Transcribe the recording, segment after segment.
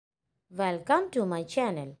Welcome to my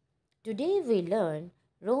channel. Today we learn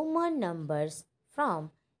Roman numbers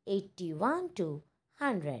from 81 to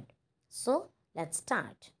 100. So let's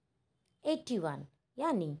start. 81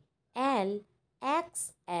 yani LXXXI.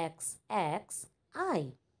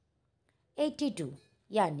 82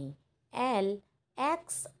 yani LXXXII.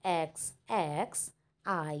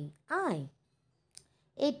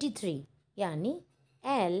 83 yani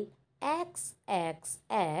LXXXIII.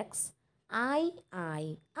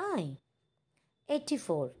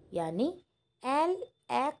 84 यानी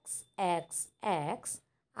LXXXIV.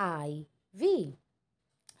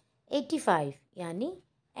 85 यानी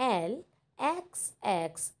LXXXV.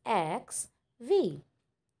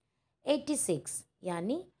 86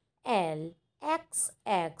 यानी LXXXVI.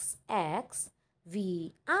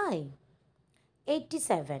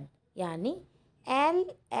 87 यानी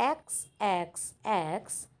LXXXVII.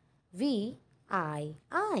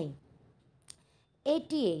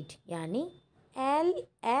 88 यानी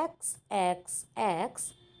LXXXVIII.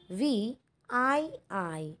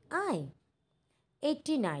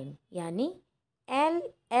 89 यानी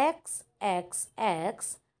LXXXIX.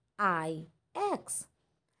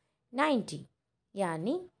 90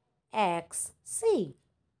 यानी XC.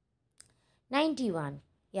 91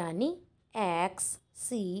 यानी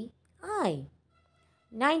XCI.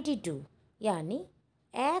 92 यानी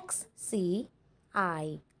XCII.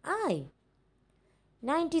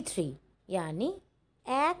 93 यानी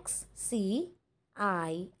XCIII.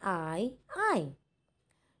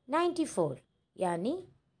 94 यानी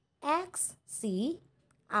XCIV.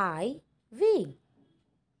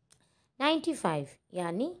 95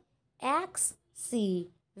 यानी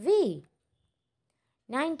XCV.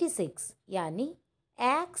 96 यानी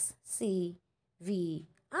XCVI.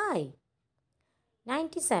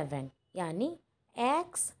 97 यानी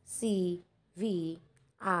XCVII.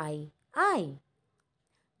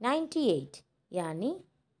 98 यानी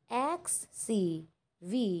XCVIII.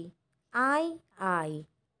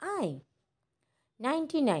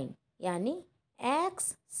 99 यानी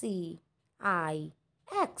XCIX.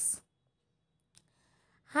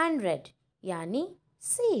 100 यानी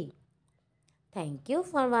C. Thank you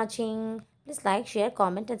for watching. Please like, share,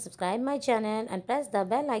 comment and subscribe my channel and press the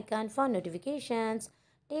bell icon for notifications.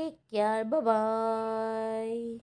 Take care. Bye-bye.